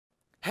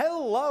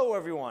Hello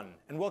everyone,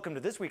 and welcome to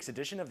this week's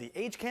edition of the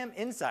HCAM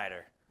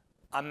Insider.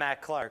 I'm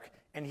Matt Clark,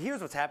 and here's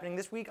what's happening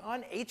this week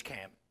on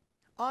HCAM.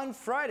 On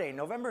Friday,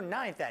 November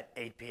 9th at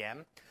 8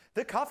 p.m.,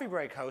 the Coffee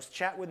Break hosts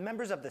chat with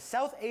members of the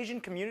South Asian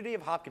community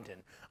of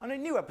Hopkinton on a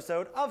new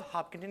episode of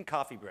Hopkinton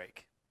Coffee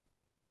Break.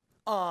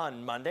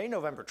 On Monday,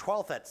 November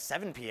 12th at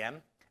 7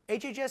 p.m.,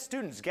 HHS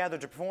students gather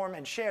to perform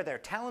and share their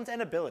talents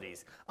and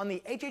abilities on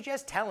the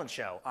HHS Talent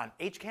Show on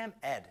HCAM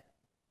Ed.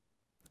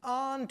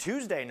 On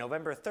Tuesday,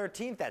 November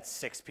 13th at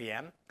 6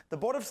 p.m., the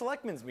Board of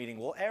Selectmen's meeting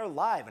will air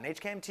live on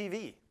HCAM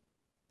TV.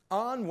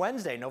 On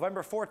Wednesday,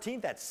 November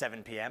 14th at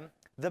 7 p.m.,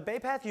 the Bay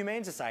Path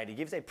Humane Society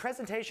gives a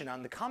presentation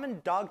on the common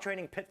dog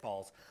training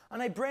pitfalls on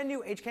a brand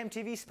new HCAM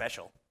TV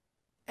special.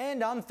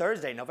 And on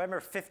Thursday,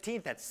 November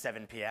 15th at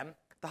 7 p.m.,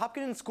 the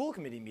Hopkinton School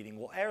Committee meeting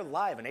will air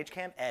live on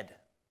HCAM Ed.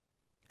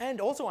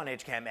 And also on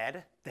HCAM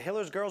Ed, the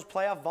Hillers Girls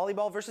Playoff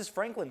Volleyball vs.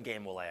 Franklin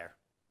game will air.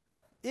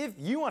 If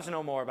you want to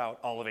know more about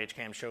all of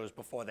HCAM shows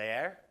before they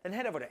air, then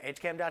head over to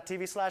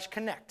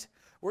hcam.tv/connect,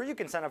 where you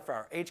can sign up for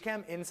our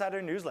HCAM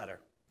Insider newsletter.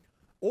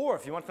 Or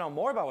if you want to know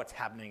more about what's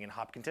happening in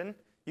Hopkinton,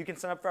 you can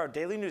sign up for our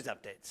daily news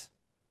updates.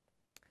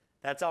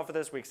 That's all for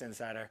this week's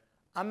Insider.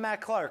 I'm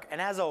Matt Clark,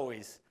 and as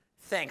always,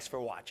 thanks for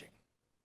watching.